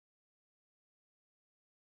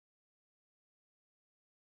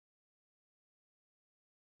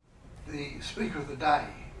The speaker of the day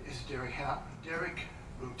is Derek Hauton. Derek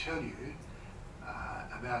will tell you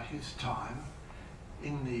about his time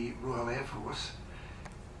in the Royal Air Force.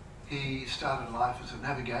 He started life as a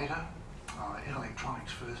navigator, in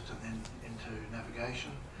electronics first and then into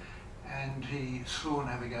navigation, and he saw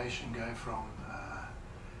navigation go from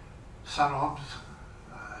sun-obs,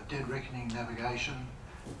 dead reckoning navigation,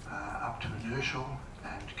 up to inertial,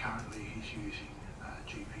 and currently he's using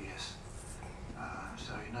GPS.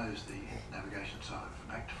 So he knows the navigation side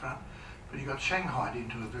from back to front, but he got shanghaied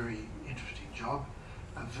into a very interesting job,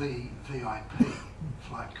 a VIP,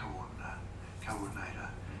 flight coordinator,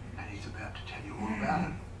 and he's about to tell you all about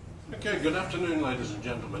it. Okay, good afternoon ladies and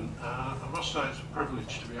gentlemen. I must say it's a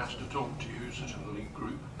privilege to be asked to talk to you, such an elite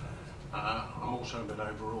group. I'm also a bit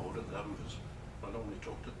overawed at the numbers. I normally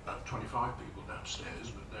talk to about 25 people downstairs,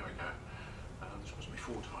 but there we go. This must be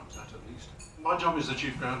 4 times that at least. My job is the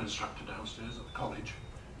Chief Ground Instructor downstairs at the college,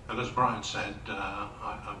 and as Brian said,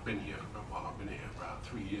 I've been here for about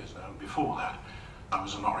 3 years now, and before that I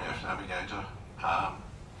was an RAF navigator,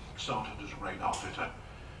 started as a radar fitter.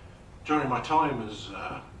 During my time as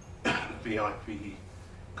VIP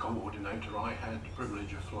coordinator, I had the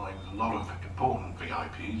privilege of flying with a lot of important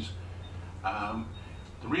VIPs.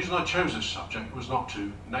 The reason I chose this subject was not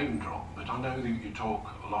to name drop, but I know that you talk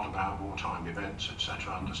a lot about wartime events,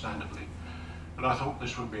 etc., understandably, but I thought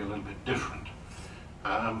this would be a little bit different.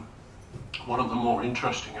 One of the more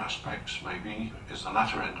interesting aspects, maybe, is the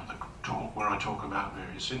latter end of the talk, where I talk about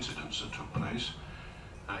various incidents that took place.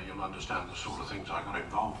 You'll understand the sort of things I got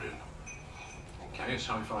involved in. Okay,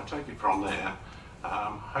 so if I take it from there,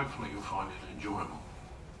 hopefully you'll find it enjoyable.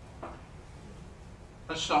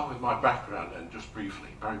 Let's start with my background then, just briefly,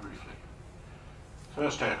 very briefly.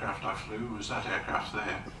 First aircraft I flew was that aircraft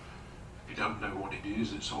there. If you don't know what it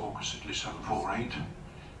is, it's Hawker Siddeley 748.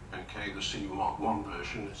 Okay, the C Mark 1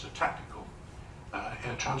 version. It's a tactical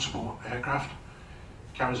air transport aircraft.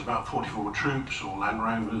 Carries about 44 troops or Land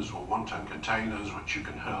Rovers or 1-ton containers, which you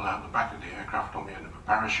can hurl out the back of the aircraft on the end of a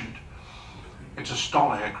parachute. It's a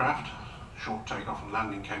STOL aircraft, short takeoff and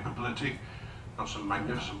landing capability. Got some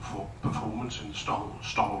magnificent performance in the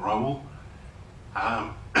STOL roll,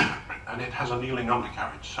 and it has a kneeling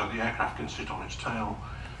undercarriage, so the aircraft can sit on its tail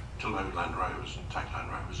to load Land Rovers and take Land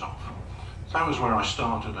Rovers off. So that was where I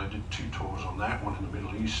started. I did 2 tours on that, one in the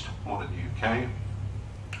Middle East, one in the UK,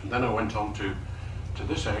 and then I went on to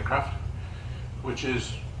this aircraft, which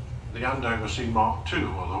is the Andover C Mark II, or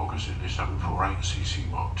the Hawker Siddeley 748 CC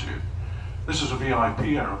Mark II. This is a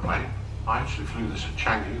VIP aeroplane. I actually flew this at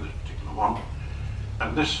Changi, this particular one,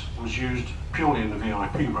 and this was used purely in the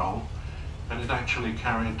VIP role, and it actually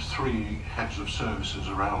carried 3 heads of services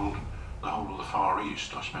around the whole of the Far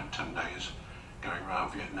East. I spent 10 days going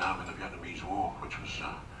around Vietnam in the Vietnamese War, which was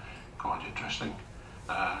quite interesting.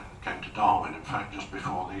 Came to Darwin, in fact, just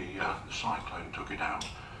before the cyclone took it out.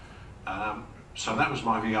 So that was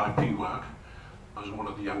my VIP work. I was one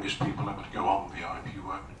of the youngest people ever to go on VIP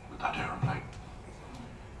work with that aeroplane.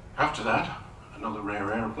 After that, another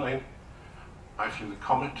rare aeroplane. I flew the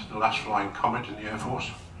Comet, the last flying Comet in the Air Force.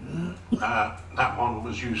 That one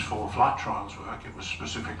was used for flight trials work. It was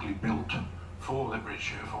specifically built for the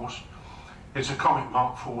British Air Force. It's a Comet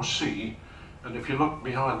Mark 4C, and if you look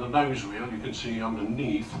behind the nose wheel, you can see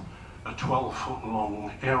underneath a 12-foot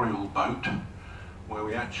long aerial boat where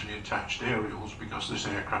we actually attached aerials because this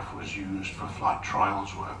aircraft was used for flight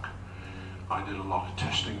trials work. I did a lot of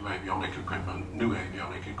testing of avionic equipment, new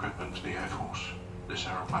avionic equipment to the Air Force. This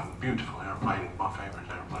aeroplane, beautiful aeroplane, my favourite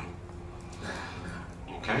aeroplane.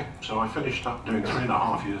 Okay, so I finished up doing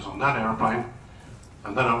 3.5 years on that aeroplane,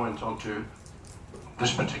 and then I went on to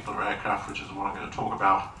this particular aircraft, which is the one I'm going to talk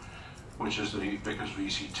about, which is the Vickers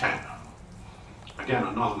VC-10. Again,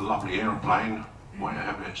 another lovely aeroplane, way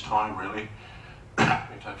ahead of its time really.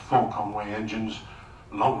 It had 4 Conway engines,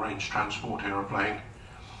 long-range transport aeroplane.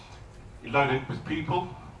 You load it with people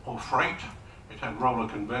or freight. It had roller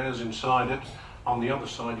conveyors inside it. On the other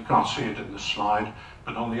side, you can't see it in the slide,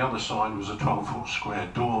 but on the other side was a 12-foot square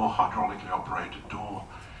door, hydraulically operated door,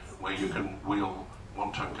 where you can wheel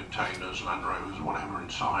 1-ton containers, Land Rovers, whatever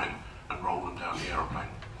inside, and roll them down the aeroplane.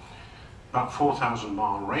 About 4,000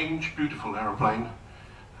 mile range, beautiful aeroplane.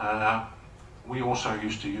 We also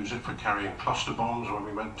used to use it for carrying cluster bombs when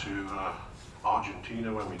we went to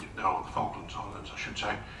Argentina, when we did, no, the Falklands Islands, I should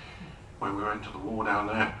say, when we went to the war down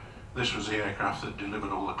there. This was the aircraft that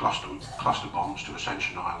delivered all the cluster bombs to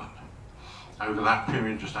Ascension Island. Over that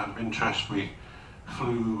period, just out of interest, we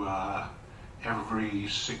flew every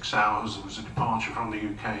 6 hours. There was a departure from the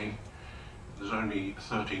UK. There's only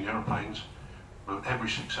 13 airplanes, but every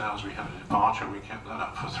 6 hours we had a departure, and we kept that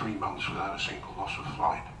up for 3 months without a single loss of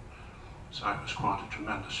flight. So it was quite a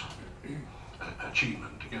tremendous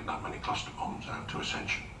achievement to get that many cluster bombs out to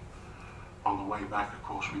Ascension. On the way back, of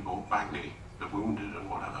course, we brought back the wounded and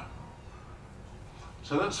whatever.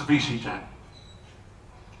 So that's the VC-10.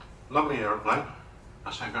 Lovely aeroplane.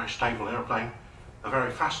 I say very stable aeroplane. A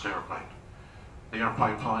very fast aeroplane. The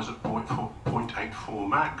aeroplane flies at 0.84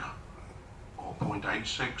 Mach, or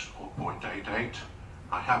 0.86, or 0.88.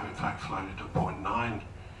 I have in fact flown it at 0.9.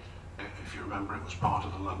 If you remember, it was part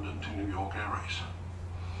of the London to New York Air Race.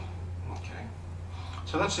 Okay.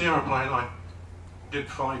 So that's the aeroplane I did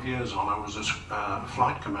 5 years on. I was a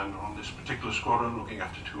flight commander on this particular squadron, looking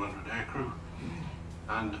after 200 aircrew.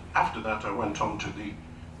 And after that, I went on to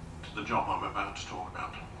the job I'm about to talk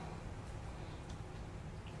about.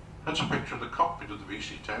 That's a picture of the cockpit of the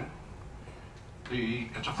VC-10.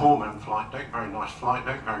 It's a four-man flight deck, very nice flight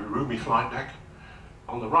deck, very roomy flight deck.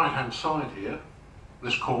 On the right-hand side here,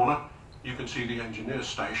 this corner, you can see the engineer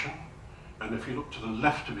station. And if you look to the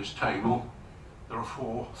left of his table, there are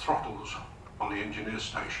 4 throttles on the engineer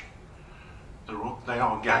station. They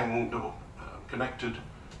are ganged or connected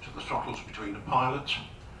to the throttles between the pilots.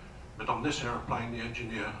 But on this aeroplane, the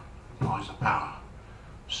engineer applies the power.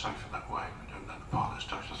 Safer that way. We don't let the pilots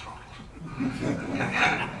touch the throttles.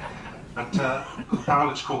 Okay. But the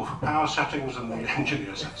pilots call for power settings and the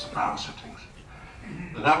engineer sets the power settings.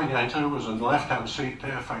 The navigator was in the left-hand seat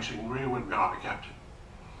there, facing rearward behind the captain.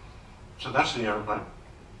 So that's the aeroplane,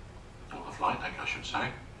 or the flight deck, I should say.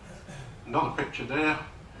 Another picture there.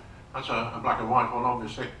 That's a black and white one,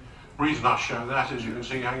 obviously. The reason I show that is you can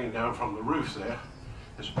see hanging down from the roof there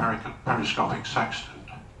is a periscopic sextant.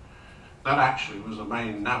 That actually was the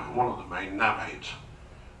main one of the main nav aids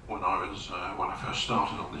when I first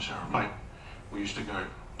started on this aeroplane. We used to go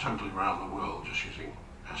totally around the world just using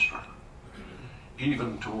Astra.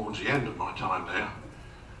 Even towards the end of my time there,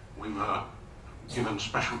 we were given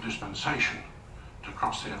special dispensation to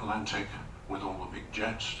cross the Atlantic with all the big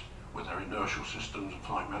jets, with their inertial systems and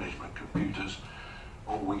flight management computers.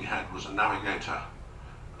 All we had was a navigator,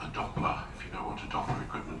 a Doppler, if you know what a Doppler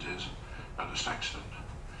equipment is, and a sextant.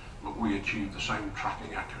 But we achieved the same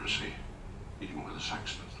tracking accuracy even with a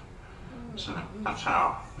sextant. So that's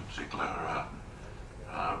how particular,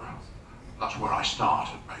 that's where I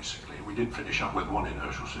started basically. We did finish up with one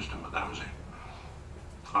inertial system, but that was it.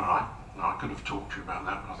 All right, now I could have talked to you about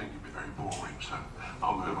that, but I think it'd be very boring, so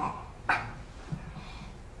I'll move on.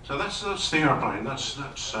 So that's the aeroplane, that's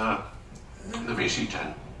the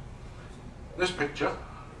VC-10. This picture,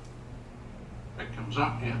 it comes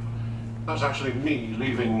up here. That's actually me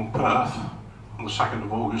leaving Perth on the 2nd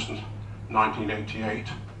of August 1988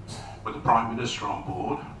 with the Prime Minister on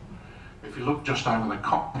board. If you look just over the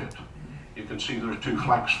cockpit, you can see there are 2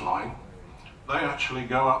 flags flying. They actually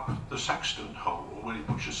go up the sextant hole, where you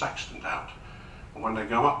push the sextant out. And when they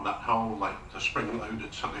go up that hole, they're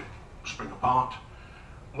spring-loaded, so they spring apart.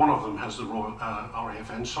 One of them has the Royal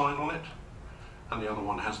RAF sign on it, and the other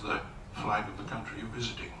one has the flag of the country you're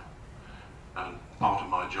visiting. And part of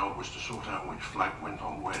my job was to sort out which flag went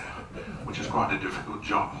on where, which is quite a difficult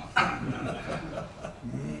job.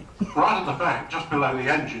 Right at the back, just below the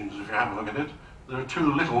engines, if you have a look at it, there are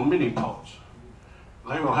 2 little mini-pods.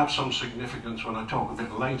 They will have some significance when I talk a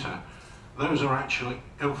bit later. Those are actually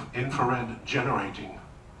infrared generating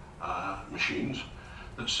machines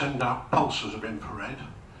that send out pulses of infrared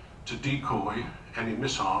to decoy any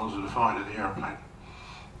missiles that are fired at the airplane.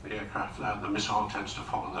 The aircraft, the missile tends to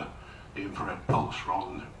follow the infrared pulse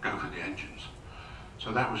rather than go for the engines.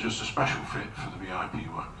 So that was just a special fit for the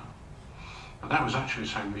VIP work. But that was actually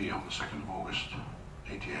me on the 2nd of August,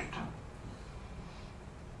 88.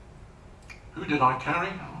 Who did I carry?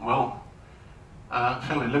 Well, a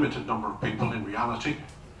fairly limited number of people in reality.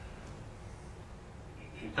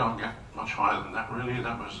 You can't get much higher than that really.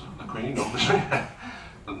 That was the Queen, obviously,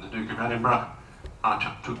 and the Duke of Edinburgh.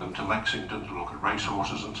 I took them to Lexington to look at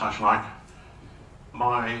racehorses and such like.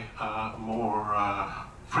 My more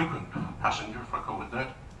frequent passenger, if I call it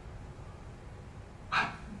that,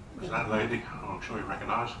 was that lady, I'm sure you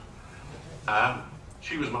recognise.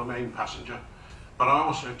 She was my main passenger, but I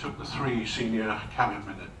also took the 3 senior cabinet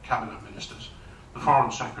ministers, the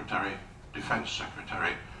Foreign Secretary, Defence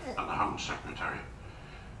Secretary, and the Home Secretary.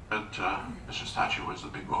 But Mrs. Thatcher was the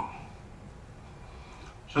big one.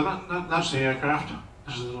 So that's the aircraft.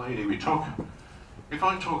 This is the lady we took. If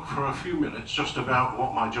I talk for a few minutes just about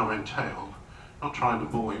what my job entailed, not trying to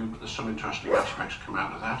bore you, but there's some interesting aspects come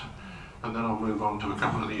out of that, and then I'll move on to a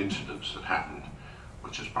couple of the incidents that happened,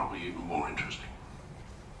 which is probably even more interesting.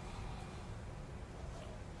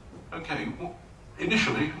 Okay,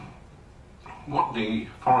 initially, what the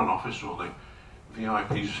Foreign Office or the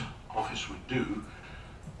VIP's office would do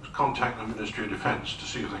was contact the Ministry of Defence to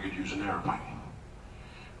see if they could use an aeroplane.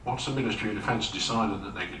 Once the Ministry of Defence decided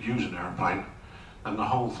that they could use an aeroplane, then the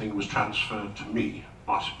whole thing was transferred to me,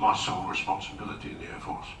 my sole responsibility in the Air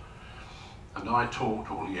Force. And I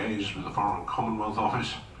talked or liaised with the Foreign Commonwealth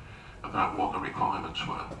Office about what the requirements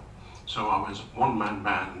were. So I was one-man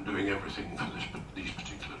band doing everything for these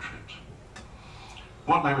particular trips.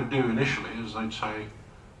 What they would do initially is they'd say,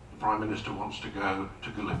 the Prime Minister wants to go to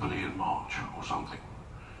Gallipoli in March or something.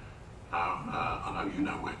 Now, I know you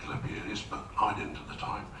know where Gallipoli is, but I didn't at the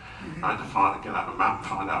time. I had to get out a map and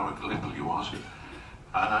find out where Gallipoli was.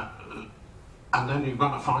 And then you've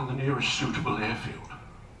got to find the nearest suitable airfield.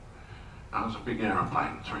 That was a big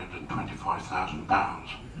aeroplane, 325,000 pounds,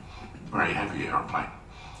 very heavy aeroplane.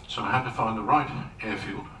 So I had to find the right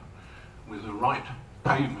airfield with the right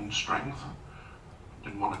pavement strength.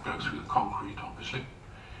 Didn't want to go through the concrete, obviously.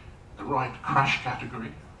 The right crash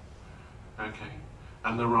category, okay,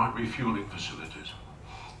 and the right refuelling facilities.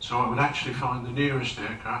 So I would actually find the nearest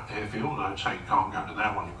airfield. I'd say, you can't go to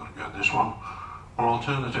that one, you've got to go to this one. Or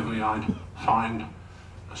alternatively, I'd find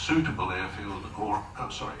a suitable airfield, or,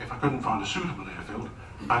 if I couldn't find a suitable airfield,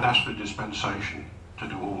 I'd ask for dispensation to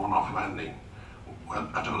do a one-off landing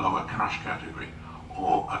at a lower crash category,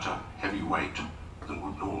 or at a heavy weight than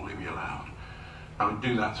would normally be allowed. I would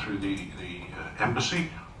do that through the embassy,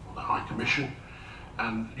 or the High Commission,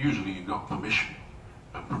 and usually you got permission,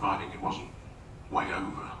 providing it wasn't way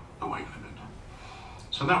over the weight limit.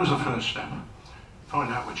 So that was the first step.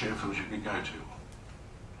 Find out which airfields you could go to.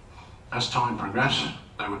 As time progressed,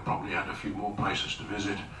 they would probably add a few more places to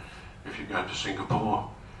visit. If you go to Singapore,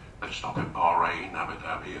 they'd stop in Bahrain, Abu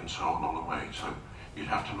Dhabi, and so on the way. So you'd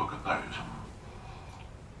have to look at those.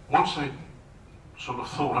 Once they sort of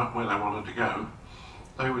thought up where they wanted to go,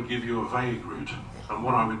 they would give you a vague route. And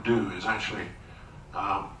what I would do is actually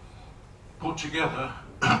put together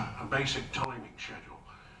a basic timing schedule.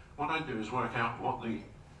 What I do is work out what the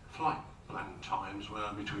flight plan times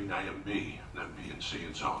were between A and B, and then B and C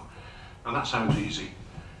and so on. And that sounds easy.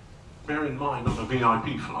 Bear in mind, on a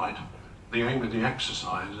VIP flight, the aim of the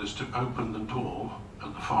exercise is to open the door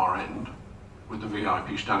at the far end with the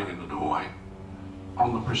VIP standing in the doorway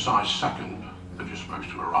on the precise second that you're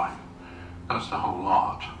supposed to arrive. That's the whole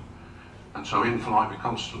art. And so in flight, we're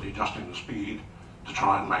constantly adjusting the speed to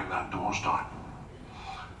try and make that door's time.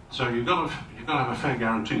 So you've got to have a fair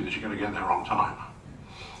guarantee that you're going to get there on time.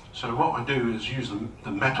 So what I do is use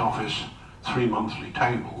the Met Office 3 monthly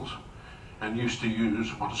tables, and used to use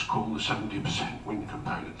what is called the 70% wind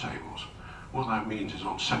component tables. What that means is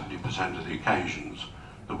on 70% of the occasions,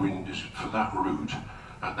 the wind is, for that route,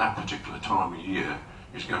 at that particular time of year,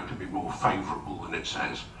 is going to be more favourable than it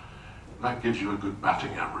says. That gives you a good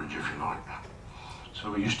batting average, if you like.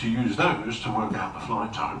 So we used to use those to work out the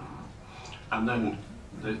flight time. And then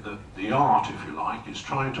the art, if you like, is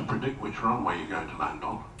trying to predict which runway you're going to land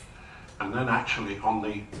on. And then actually on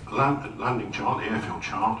the landing chart, the airfield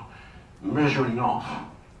chart, measuring off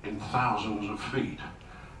in thousands of feet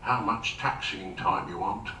how much taxiing time you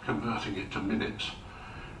want, converting it to minutes,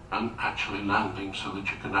 and actually landing so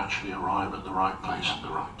that you can actually arrive at the right place at the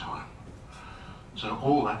right time. So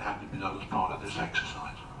all that had to be done as part of this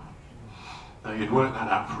exercise. Now you'd work that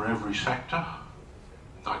out for every sector.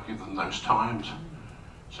 I'd give them those times.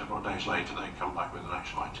 Several days later they'd come back with an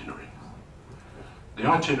actual itinerary. The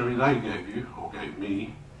itinerary they gave you, or gave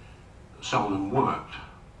me, seldom worked,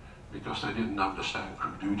 because they didn't understand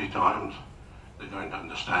crew duty times, they don't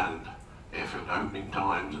understand airfield opening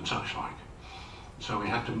times and such like. So we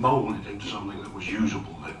had to mould it into something that was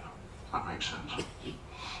usable then, if that makes sense.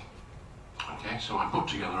 Okay, so I put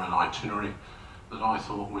together an itinerary that I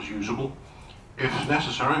thought was usable. If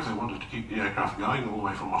necessary, if they wanted to keep the aircraft going all the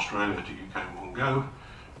way from Australia to UK in one go,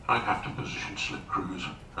 I'd have to position slip crews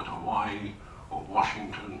at Hawaii or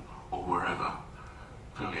Washington or wherever.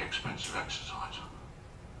 Fairly expensive exercise.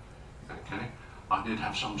 Okay, I did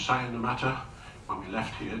have some say in the matter. When we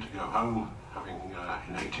left here to go home, having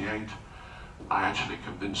in '88, I actually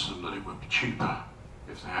convinced them that it would be cheaper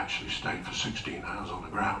if they actually stayed for 16 hours on the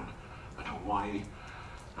ground at Hawaii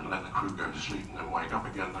and let the crew go to sleep and then wake up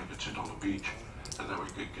again. They could sit on the beach and then we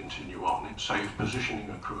could continue on. It saved positioning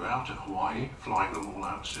a crew out at Hawaii, flying them all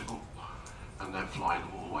out civil, and then flying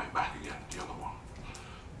them all the way back again, the other one.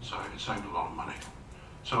 So it saved a lot of money.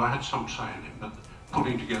 So I had some say in it, but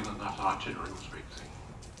putting together that itinerary was a big thing.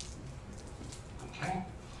 Okay.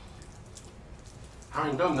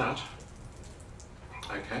 Having done that,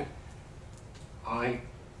 okay, I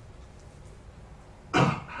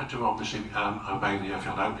had to obviously obey the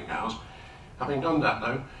airfield opening hours. Having done that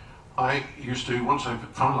though, I used to, once I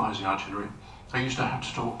finalised the itinerary, I used to have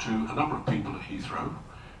to talk to a number of people at Heathrow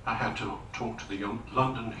I had to talk to the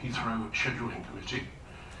London Heathrow Scheduling Committee,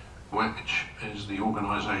 which is the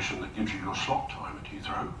organisation that gives you your slot time at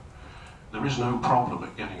Heathrow. There is no problem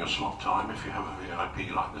at getting a slot time if you have a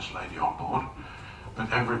VIP like this lady on board,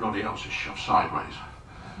 but everybody else is shoved sideways,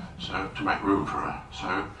 so to make room for her.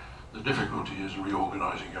 So the difficulty is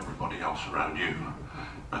reorganising everybody else around you,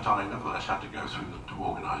 but I nevertheless had to go through them to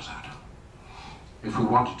organise that. If we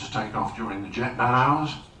wanted to take off during the jet ban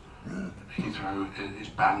hours, Heathrow is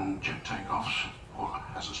banned jet takeoffs, or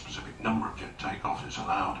has a specific number of jet takeoffs it's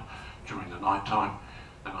allowed during the night time,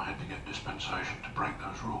 then I had to get dispensation to break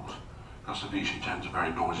those rules, because the DC-10's a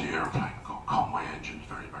very noisy aeroplane, got Conway engines,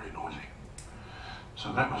 very, very noisy.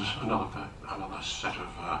 So that was another set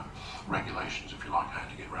of regulations, if you like, I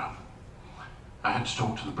had to get around. I had to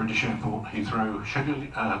talk to the British Airport Heathrow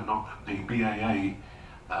scheduling, not the BAA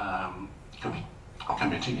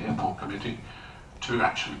airport committee, to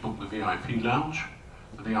actually book the VIP lounge.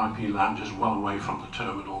 The VIP lounge is well away from the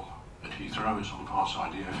terminal at Heathrow, it's on the far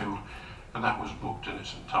side of the airfield, and that was booked in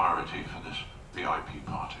its entirety for this VIP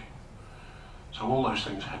party. So all those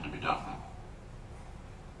things had to be done.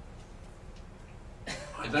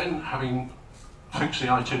 I then, having fixed the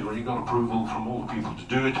itinerary, got approval from all the people to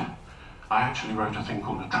do it, I actually wrote a thing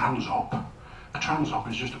called a transop. A transop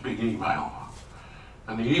is just a big email.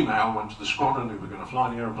 And the email went to the squadron who were going to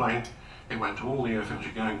fly the aeroplane, it went to all the airfields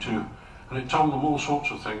you're going to, and it told them all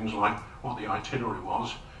sorts of things like what the itinerary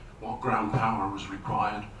was, what ground power was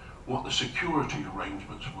required, what the security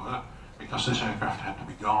arrangements were, because this aircraft had to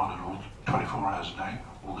be guarded all 24 hours a day,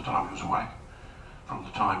 all the time it was away, from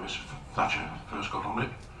the time Miss Thatcher first got on it.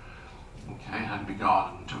 Okay, it had to be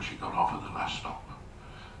guarded until she got off at the last stop.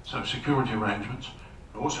 So security arrangements.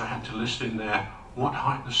 I also had to list in there what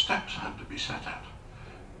height the steps had to be set at,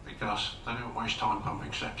 because they don't waste time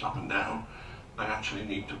pumping steps up and down. They actually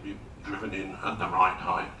need to be driven in at the right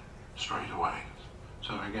height straight away.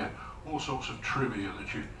 So again, all sorts of trivia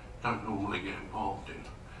that you don't normally get involved in.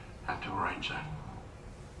 Had to arrange that.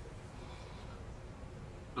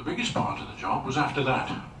 The biggest part of the job was after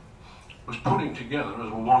that, was putting together,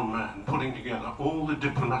 as one man, putting together all the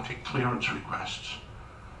diplomatic clearance requests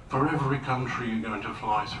for every country you're going to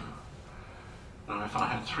fly through. Now, if I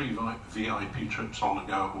had 3 VIP trips on the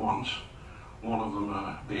go at once, one of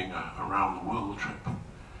them being a around-the-world trip,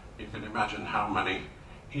 you can imagine how many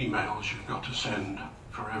emails you've got to send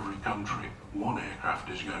for every country one aircraft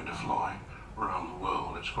is going to fly around the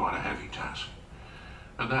world. It's quite a heavy task.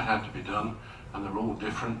 But that had to be done, and they're all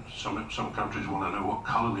different. Some countries want to know what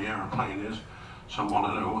colour the aeroplane is, some want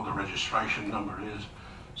to know what the registration number is.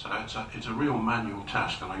 So it's a real manual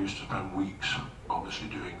task, and I used to spend weeks obviously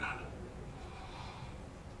doing that.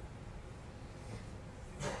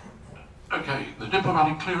 Okay, the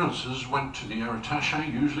diplomatic clearances went to the air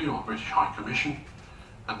attaché usually, or British High Commission,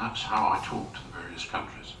 and that's how I talked to the various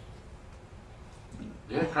countries.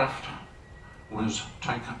 The aircraft was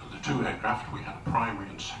taken, the 2 aircraft, we had a primary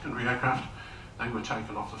and secondary aircraft, they were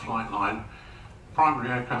taken off the flight line. Primary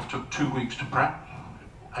aircraft took 2 weeks to prep,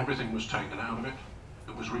 everything was taken out of it,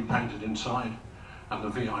 it was repainted inside, and the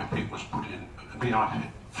VIP was put in, VIP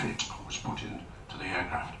fit was put in to the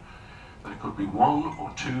aircraft. There could be 1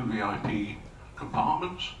 or 2 VIP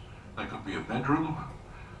compartments, there could be a bedroom,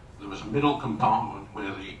 there was a middle compartment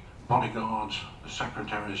where the bodyguards, the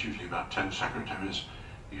secretaries, usually about 10 secretaries,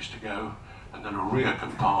 used to go, and then a rear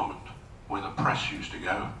compartment where the press used to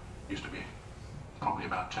go, used to be probably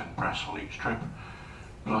about 10 press on each trip,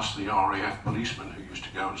 plus the RAF policemen who used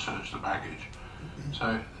to go and search the baggage.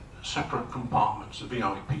 So separate compartments, the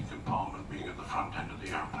VIP compartment being at the front end of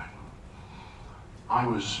the airplane. I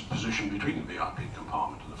was positioned between the VIP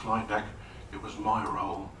compartment and the flight deck. It was my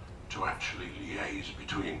role to actually liaise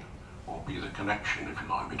between, or be the connection, if you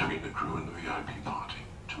like, between the crew and the VIP party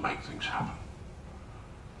to make things happen.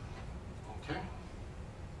 Okay.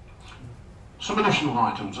 Some additional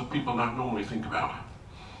items that people don't normally think about.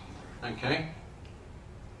 Okay.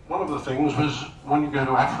 One of the things was when you go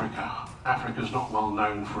to Africa, Africa's not well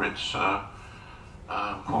known for its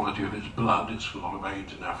quality of its blood. It's a lot of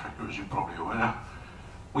AIDS in Africa, as you're probably aware.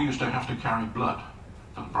 We used to have to carry blood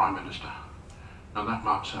for the Prime Minister. Now that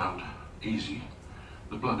might sound easy.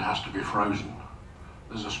 The blood has to be frozen.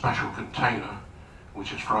 There's a special container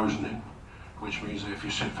which is frozen in, which means that if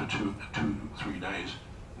you sit for 2-3 days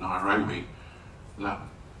in Nairobi, that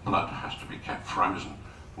blood has to be kept frozen.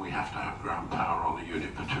 We have to have ground power on the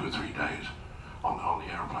unit for 2 or 3 days on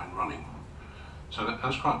the aeroplane running. So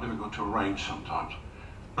that's quite difficult to arrange sometimes.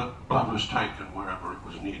 But blood was taken wherever it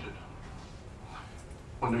was needed.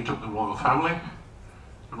 When we took the royal family,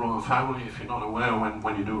 if you're not aware,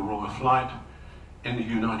 when you do a royal flight, in the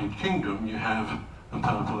United Kingdom you have a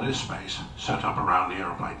purple airspace set up around the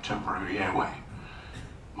aeroplane, temporary airway.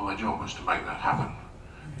 My job was to make that happen.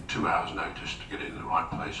 2 hours notice to get it in the right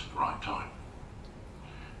place at the right time.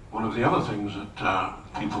 One of the other things that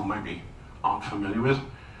people maybe aren't familiar with,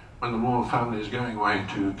 when the royal family is going away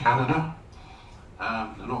to Canada,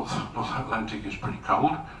 the North Atlantic is pretty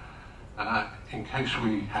cold. In case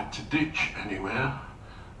we had to ditch anywhere,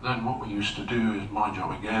 then what we used to do is, my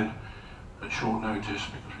job again, at short notice,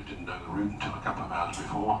 because we didn't know the route until a couple of hours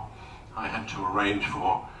before, I had to arrange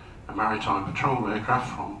for a maritime patrol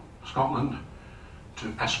aircraft from Scotland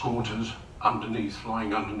to escort us underneath,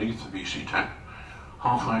 flying underneath the VC-10,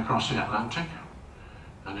 halfway across the Atlantic,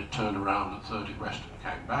 and it turned around at 30 West and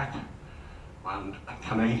came back, and a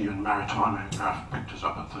Canadian maritime aircraft picked us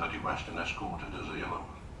up at 30 West and escorted us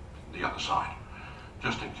the other side,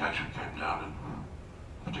 just in case we came down in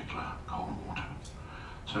particular cold water.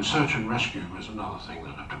 So search and rescue was another thing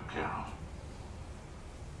that I took care of.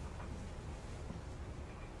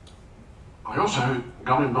 I also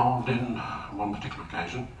got involved in, one particular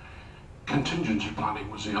occasion, contingency planning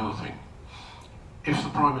was the other thing. If the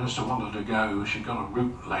Prime Minister wanted to go, she got a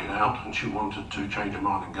route laid out and she wanted to change her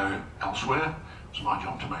mind and go elsewhere, it was my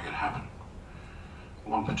job to make it happen.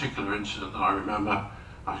 One particular incident that I remember,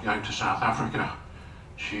 I was going to South Africa.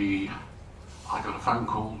 I got a phone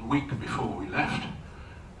call the week before we left,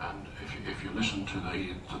 and if you listen to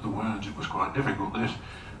the words, it was quite difficult. This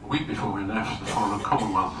a week before we left, the Foreign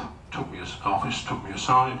Commonwealth office took me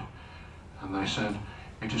aside, and they said,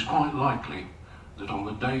 it is quite likely that on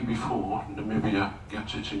the day before Namibia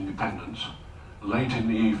gets its independence, late in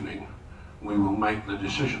the evening, we will make the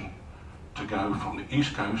decision to go from the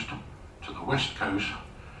east coast to the west coast,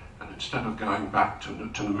 and instead of going back to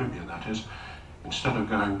Namibia, that is, instead of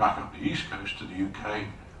going back up the east coast to the UK,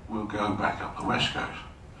 we'll go back up the west coast.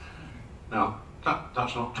 Now,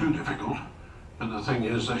 that's not too difficult, but the thing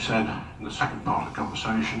is, they said in the second part of the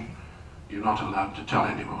conversation, you're not allowed to tell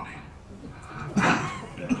anybody.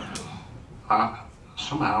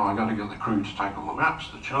 Somehow I got to get the crew to take all the maps,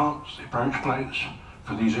 the charts, the approach plates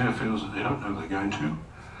for these airfields that they don't know they're going to.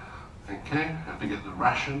 Okay, had to get the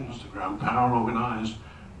rations, the ground power organised,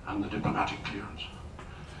 and the diplomatic clearance.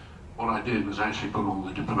 What I did was actually put all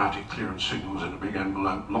the diplomatic clearance signals in a big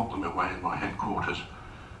envelope, locked them away in my headquarters,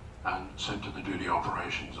 and said to the duty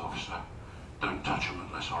operations officer, don't touch them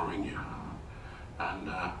unless I ring you. And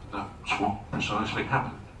that's what precisely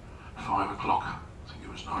happened. 5 o'clock, I think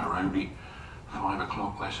it was Nairobi, 5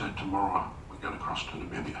 o'clock they said, tomorrow we're going to cross to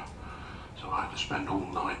Namibia. So I had to spend all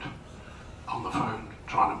night on the phone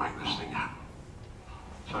trying to make this thing happen.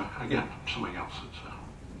 So again, something else that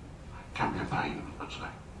can be a pain, let's say.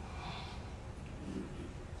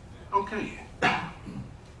 Okay.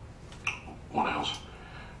 What else?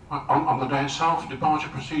 On the day itself, departure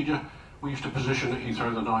procedure, we used to position at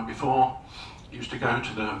Heathrow the night before, used to go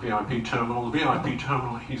to the VIP terminal. The VIP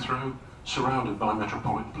terminal at Heathrow, surrounded by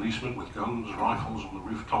metropolitan policemen with guns, rifles on the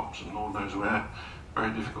rooftops and Lord knows where,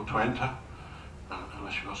 very difficult to enter,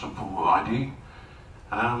 unless you've got some form of ID.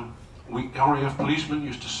 RAF policemen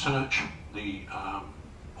used to search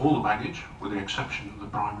all the baggage, with the exception of the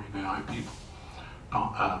primary VIP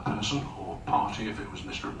person or party, if it was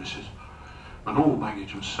Mr. and Mrs. But all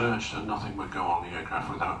baggage was searched and nothing would go on the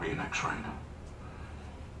aircraft without being x-rayed.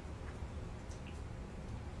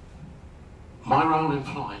 My role in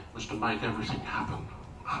flight was to make everything happen.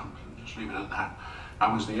 Just leave it at that.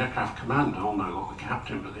 I was the aircraft commander, no, not the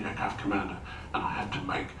captain, but the aircraft commander, and I had to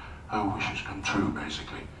make her wishes come true,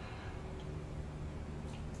 basically.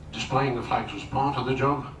 Displaying the flags was part of the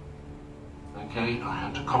job. Okay, I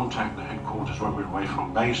had to contact the headquarters when we were away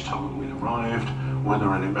from base, tell them we'd arrived, were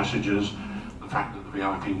there any messages, the fact that the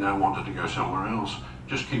VIP now wanted to go somewhere else,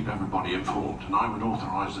 just keep everybody informed, and I would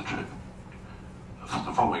authorise the trip for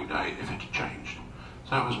the following day if it had changed.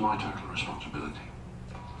 So that was my total responsibility.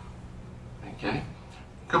 Okay,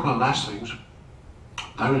 a couple of last things.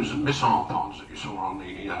 Those missile pods that you saw on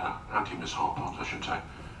the, anti-missile pods, I should say,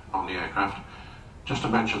 on the aircraft, just to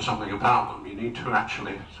mention something about them, you need to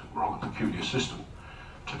actually, it's a rather peculiar system,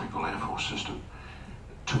 typical Air Force system,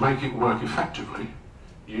 to make it work effectively,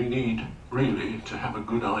 you need really to have a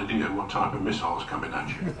good idea what type of missiles coming at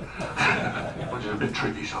you, which is a bit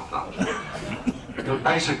tricky sometimes. But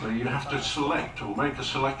basically you have to select or make a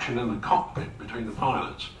selection in the cockpit between the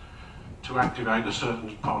pilots to activate a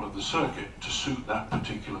certain part of the circuit to suit that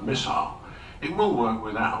particular missile. It will work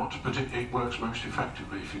without, but it works most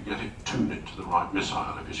effectively if you get it, tune it to the right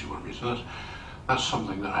missile, if you see what I mean. So that's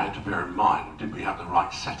something that I had to bear in mind. Did we have the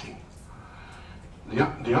right setting?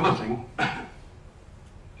 The other thing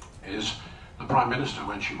is the Prime Minister,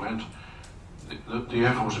 when she went, the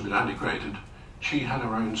Air Force had been antiquated. She had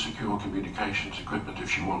her own secure communications equipment if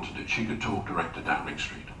she wanted it. She could talk direct to Downing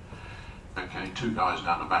Street. Okay, 2 guys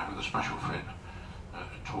down the back with a special fit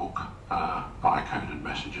talk via coded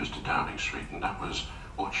messages to Downing Street, and that was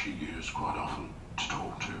what she used quite often to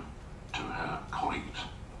talk to her colleagues.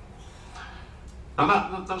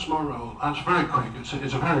 Now that's my role. That's very quick. It's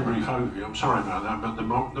a very brief overview. I'm sorry about that, but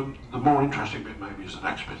the more interesting bit maybe is the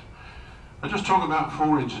next bit. I'll just talk about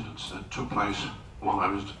 4 incidents that took place while I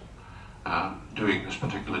was doing this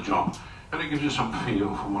particular job, and it gives you some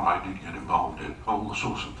feel for what I did get involved in, all the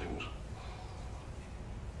sorts of things.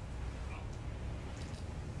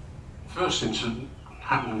 First incident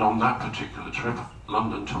happened on that particular trip,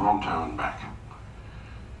 London, Toronto and back.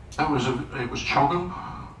 It was CHOGM.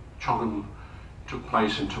 CHOGM took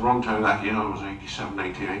place in Toronto that year. It was 87,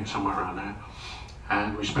 88, somewhere around there.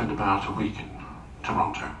 And we spent about a week in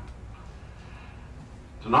Toronto.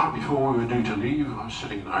 The night before we were due to leave, I was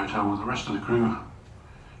sitting in the hotel with the rest of the crew,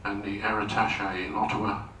 and the air attaché in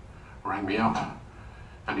Ottawa rang me up,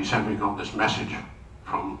 and he said we got this message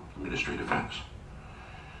from the Ministry of Defence.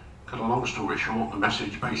 Cut a long story short, the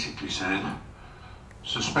message basically said,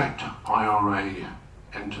 suspect IRA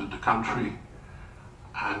entered the country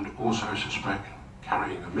and also suspect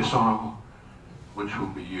carrying a missile which will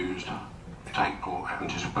be used to take, or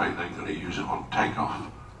anticipate they're going to use it on takeoff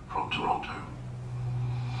from Toronto.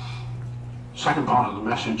 Second part of the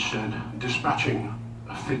message said dispatching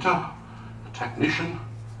a fitter, a technician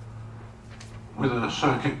with a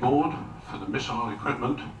circuit board for the missile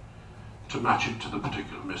equipment to match it to the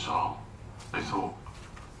particular missile they thought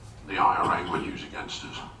the IRA would use against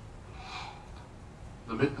us.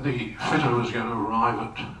 The fitter was going to arrive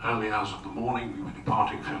at early hours of the morning. We were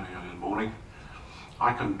departing fairly early in the morning.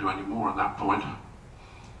 I couldn't do any more at that point.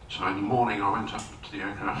 So in the morning I went up to the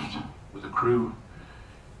aircraft with the crew,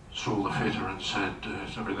 saw the fitter and said,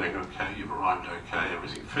 is everything okay? You've arrived okay?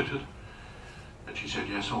 Everything fitted? And she said,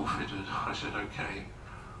 yes, all fitted. I said, okay,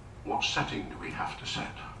 what setting do we have to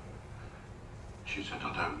set? She said,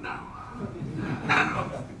 I don't know.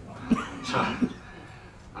 So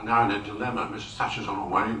I'm now in a dilemma. Mrs. Thatcher's on her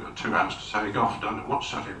way, we've got 2 hours to take off, don't know what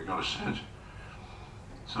setting we've got to set.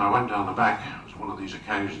 So I went down the back. It was one of these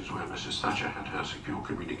occasions where Mrs. Thatcher had her secure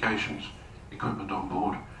communications equipment on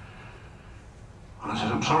board. And I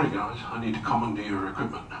said, I'm sorry guys, I need to commandeer your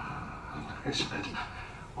equipment. And they said,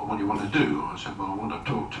 well, what do you want to do? I said, well, I want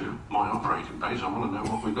to talk to my operating base. I want to know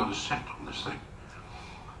what we've got to set on this thing.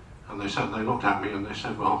 And they said, they looked at me and they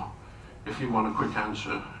said, well, if you want a quick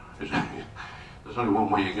answer, there's only one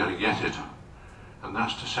way you're going to get it, and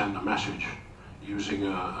that's to send a message using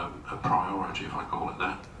a priority, if I call it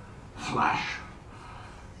that, flash.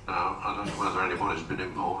 Now, I don't know whether anybody's been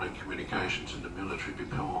involved in communications in the military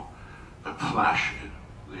before, but flash,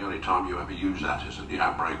 the only time you ever use that is at the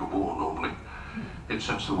outbreak of war normally. It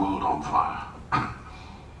sets the world on fire.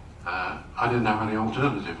 I didn't have any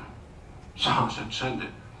alternative, so I said, send it.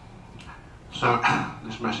 So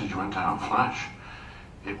this message went out, flash.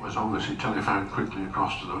 It was obviously telephoned quickly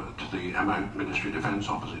across to the Ministry of Defence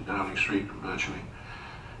opposite Downing Street, virtually,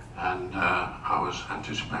 and I was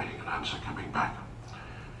anticipating an answer coming back.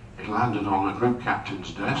 It landed on a group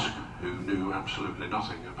captain's desk who knew absolutely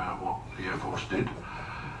nothing about what the Air Force did,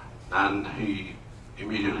 and he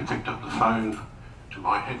immediately picked up the phone to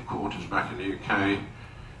my headquarters back in the UK,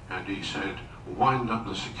 and he said, wind up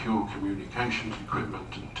the secure communications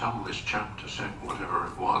equipment and tell this chap to set whatever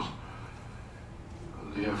it was.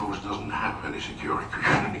 The Air Force doesn't have any secure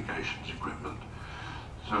communications equipment.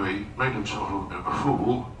 So he made himself a little bit of a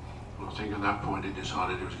fool, and I think at that point he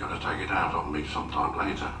decided he was going to take it out on me sometime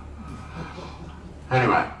later.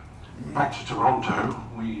 Anyway, back to Toronto,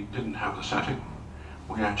 we didn't have the setting.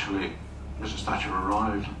 We actually, Mrs. Thatcher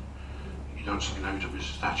arrived. You don't say no to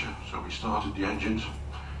Mrs. Thatcher, so we started the engines,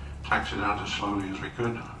 taxied out as slowly as we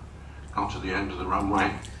could, got to the end of the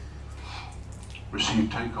runway,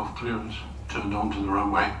 received takeoff clearance, turned onto the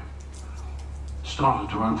runway, started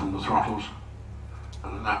to open the throttles,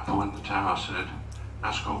 and at that point the tower said,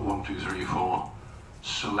 Ascot 1234,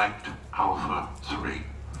 select Alpha 3.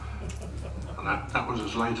 And that was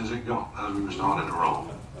as late as it got, as we were starting to roll.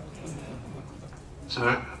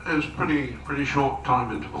 So it was pretty short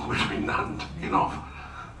time interval between that and taking off.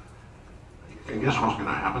 You can guess what's going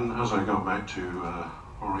to happen. As I got back to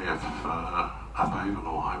RAF Uphaven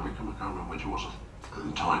or High Wycombe, I can't remember which it was at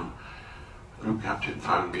the time, the group captain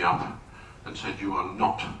phoned me up and said, you are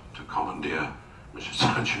not to commandeer Mrs.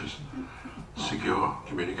 Thatcher's secure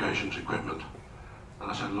communications equipment.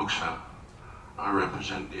 And I said, look sir, I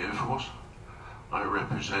represent the Air Force, I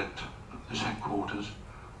represent this headquarters,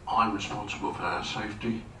 I'm responsible for our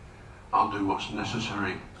safety, I'll do what's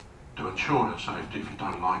necessary to to ensure her safety, if you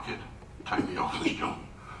don't like it, take me off this job.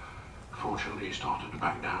 Fortunately, he started to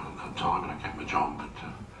back down at that time and I kept my job, but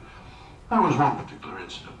that was one particular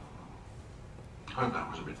incident. I hope that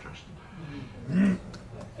was of interest.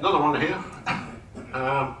 Another one here.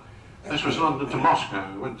 This was London to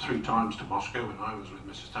Moscow. We went 3 times to Moscow when I was with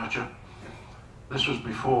Mrs. Thatcher. This was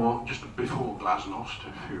just before Glasnost,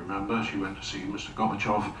 if you remember. She went to see Mr.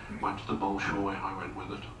 Gorbachev, went to the Bolshoi, I went with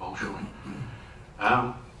her to the Bolshoi.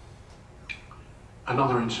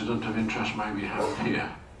 Another incident of interest may be held here.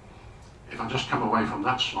 If I just come away from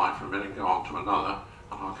that slide for a minute and go on to another,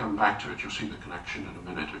 and I'll come back to it, you'll see the connection in a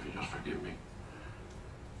minute if you just forgive me.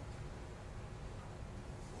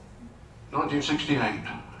 1968,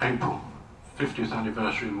 April, 50th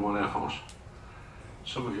anniversary of the Royal Air Force.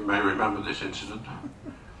 Some of you may remember this incident.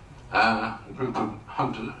 A group of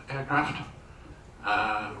Hunter aircraft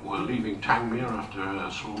were leaving Tangmere after a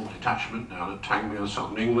small detachment down at Tangmere,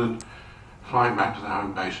 southern England, flying back to their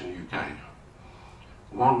home base in the UK.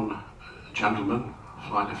 One gentleman,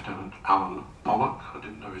 Flight Lieutenant Alan Pollock, I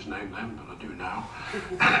didn't know his name then, but I do now,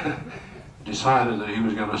 decided that he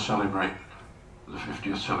was going to celebrate the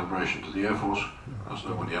 50th celebration to the Air Force, because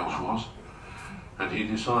nobody else was, and he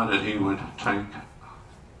decided he would take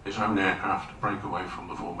his own aircraft, break away from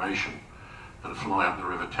the formation, and fly up the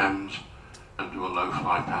River Thames and do a low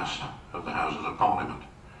fly past of the Houses of Parliament.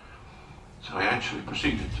 So he actually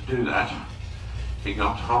proceeded to do that. He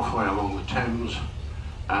got halfway along the Thames,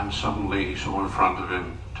 and suddenly he saw in front of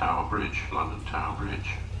him Tower Bridge, London Tower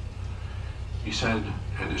Bridge. He said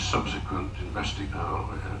in his subsequent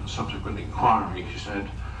inquiry, he said,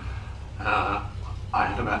 I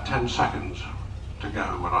had about 10 seconds to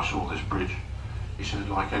go when I saw this bridge. He said,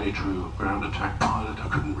 like any true ground attack pilot, I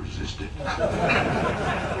couldn't resist it.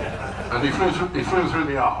 And he flew through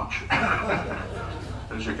the arch,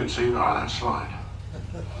 as you can see by that slide.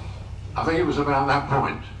 I think it was about that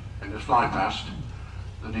point in his fly past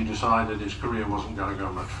that he decided his career wasn't going to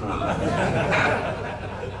go much further.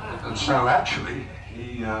 And so actually,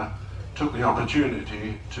 he took the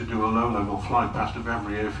opportunity to do a low-level flight past of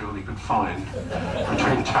every airfield he could find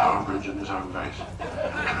between Tower Bridge and his own base.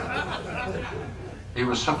 He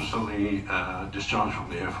was subsequently discharged from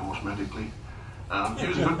the Air Force medically. He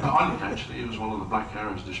was a good pilot, actually. He was one of the Black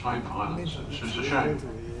Arrows display pilots. It's just a shame.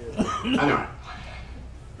 Anyway,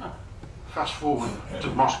 fast forward to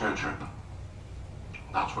the Moscow trip.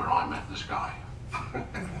 That's where I met this guy.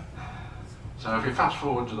 So if you fast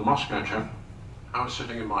forward to the Moscow trip, I was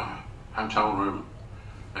sitting in my hotel room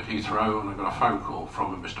at Heathrow and I got a phone call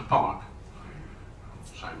from Mr. Pollock,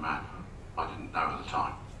 same man, I didn't know at the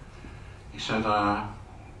time. He said, are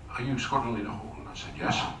you Squadron Leader Hauton? I said,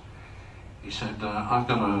 yes. He said, I've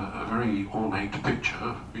got a very ornate picture,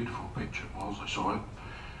 a beautiful picture it was, I saw it,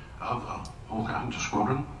 of a Hawker Hunter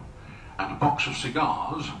Squadron and a box of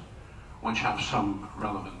cigars which have some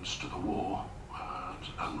relevance to the war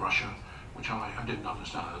and Russia, which I didn't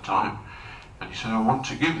understand at the time. And he said, I want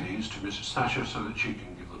to give these to Mrs. Thatcher so that she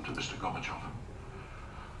can give them to Mr. Gorbachev.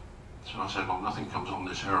 So I said, well, nothing comes on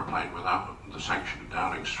this aeroplane without the sanction of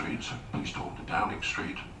Downing Street, so please talk to Downing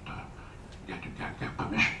Street and get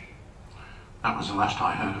permission. That was the last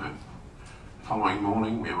I heard of him. The following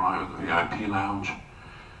morning, we arrive at the VIP lounge.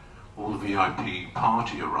 All the VIP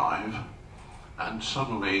party arrive, and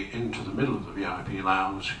suddenly into the middle of the VIP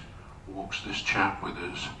lounge walks this chap with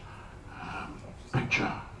his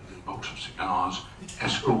picture, his box of cigars,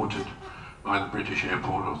 escorted by the British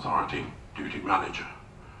Airport Authority duty manager.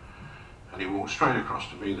 And he walked straight across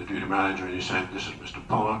to me, the duty manager, and he said, this is Mr.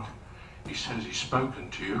 Pollock. He says he's spoken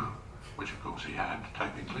to you, which of course he had,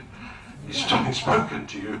 technically. He's spoken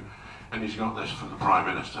to you, and he's got this for the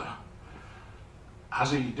Prime Minister.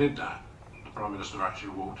 As he did that, the Prime Minister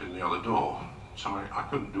actually walked in the other door, so I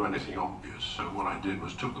couldn't do anything obvious. So what I did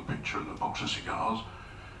was took the picture and the box of cigars,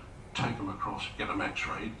 take them across, get them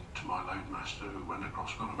x-rayed to my loadmaster who went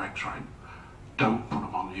across, got them x-rayed. Don't put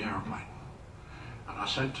them on the aeroplane. And I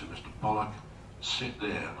said to Mr. Pollock, sit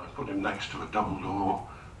there, and I put him next to a double door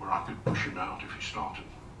where I could push him out if he started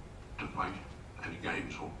to play any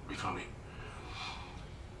games or be funny.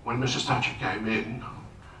 When Mrs. Thatcher came in,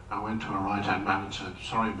 I went to her right-hand man and said,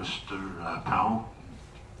 sorry, Mr. Powell,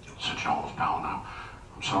 Sir Charles Powell now,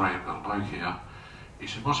 I'm sorry, I've got a bloke here. He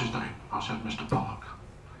said, what's his name? I said, Mr. Pollock.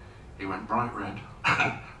 He went bright red,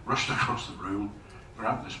 rushed across the room,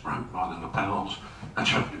 grabbed this bloke by the lapels and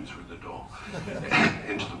shoved him through the door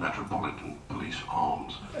into the Metropolitan Police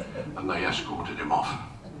arms, and they escorted him off.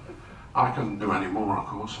 I couldn't do any more, of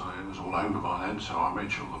course, it was all over by then, so I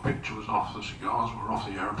made sure the picture was off, the cigars were off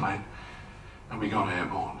the aeroplane, and we got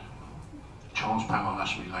airborne. Charles Powell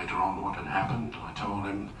asked me later on what had happened. I told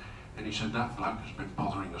him And he said, that bloke has been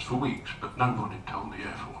bothering us for weeks, but nobody told the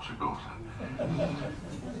Air Force, of course.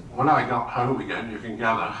 When I got home again, you can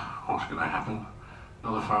gather what's going to happen.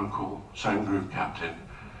 Another phone call, same group captain.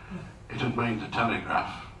 It had made the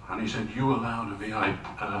Telegraph, and he said, you allowed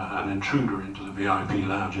an intruder into the VIP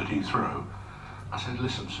lounge at Heathrow. I said,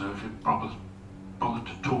 listen, sir, if you'd bothered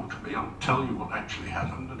to talk to me, I'll tell you what actually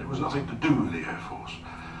happened, and it was nothing to do with the Air Force.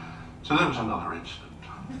 So there was another incident.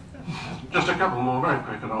 Just a couple more, very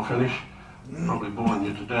quick, and I'll finish. Probably boring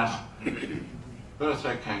you to death.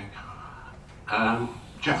 Birthday cake.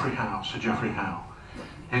 Geoffrey Howe, Sir Geoffrey Howe.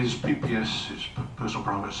 His PPS, his personal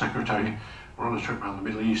private secretary, were on a trip around the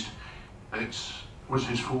Middle East. It was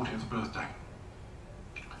his 40th birthday.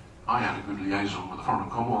 I had a good liaison with the Foreign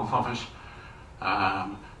and Commonwealth Office.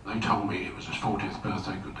 They told me it was his 40th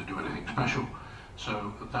birthday, could they do anything special?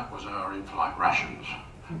 So that was our in-flight rations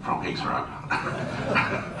from Heathrow,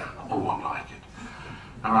 or one like it.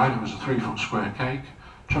 All right, it was a 3-foot square cake.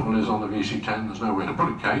 Trouble is, on the VC-10, there's nowhere to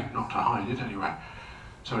put a cake, not to hide it anyway.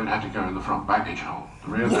 So it had to go in the front baggage hold.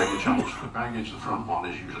 The rear baggage holds for the baggage, the front one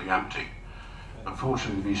is usually empty.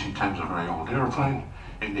 Unfortunately, the VC-10's a very old aeroplane.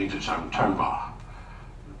 It needs its own tow bar.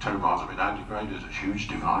 The tow bar's a bit antiquated, it's a huge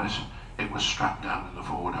device. It was strapped down in the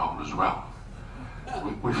forward hold as well.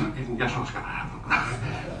 You can guess what's going to happen.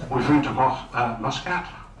 We flew to Muscat.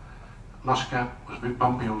 Muscat was a bit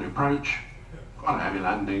bumpy on the approach, quite a heavy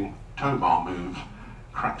landing, tow bar moves,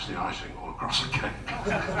 cracks the icing all across the cake,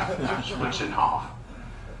 splits in half.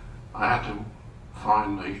 I had to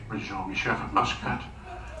find the British Army chef at Muscat,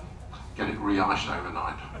 get it re-iced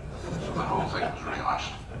overnight, so the whole thing was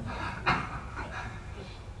re-iced.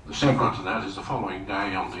 The sequel to that is the following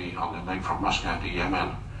day on the leg from Muscat to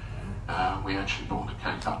Yemen. We actually brought the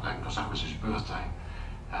cake up then because that was his birthday,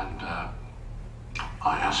 and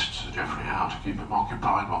I asked Sir Geoffrey Howe to keep him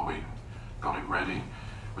occupied while we got it ready.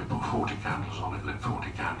 We put 40 candles on it, lit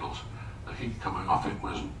 40 candles. The heat coming off it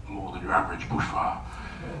was more than your average bushfire,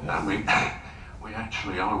 and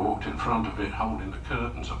I walked in front of it holding the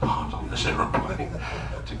curtains apart on this aeroplane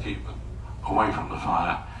to keep them away from the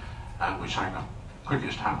fire, and we sang the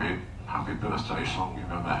quickest happy birthday song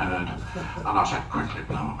you've ever heard, and I said, quickly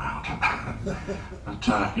blow them out.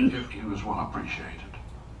 But he was well appreciated.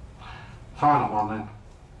 Final one then.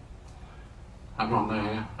 I'm on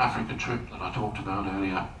the Africa trip that I talked about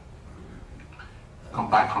earlier. Come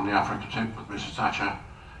back from the Africa trip with Mrs. Thatcher,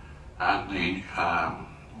 and the,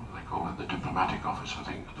 what do they call it, the diplomatic office, I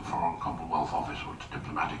think, the Foreign Commonwealth Office, or the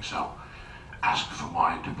diplomatic cell, asked for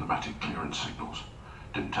my diplomatic clearance signals.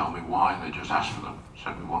 Didn't tell me why, they just asked for them,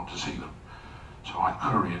 said we want to see them. So I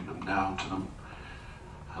couriered them down to them.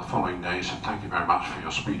 The following day he said, thank you very much for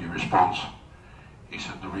your speedy response. He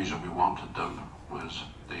said the reason we wanted them was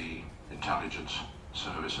the intelligence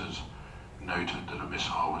services noted that a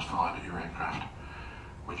missile was fired at your aircraft.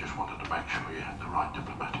 We just wanted to make sure you had the right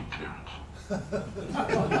diplomatic clearance.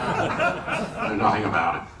 Knew nothing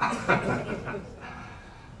about it.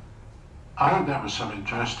 I hope that was some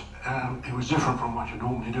interest. It was different from what you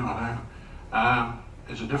normally do, I know.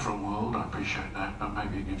 It's a different world, I appreciate that, but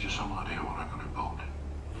maybe it gives you some idea what I got involved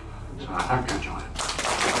in. So I hope you enjoyed it.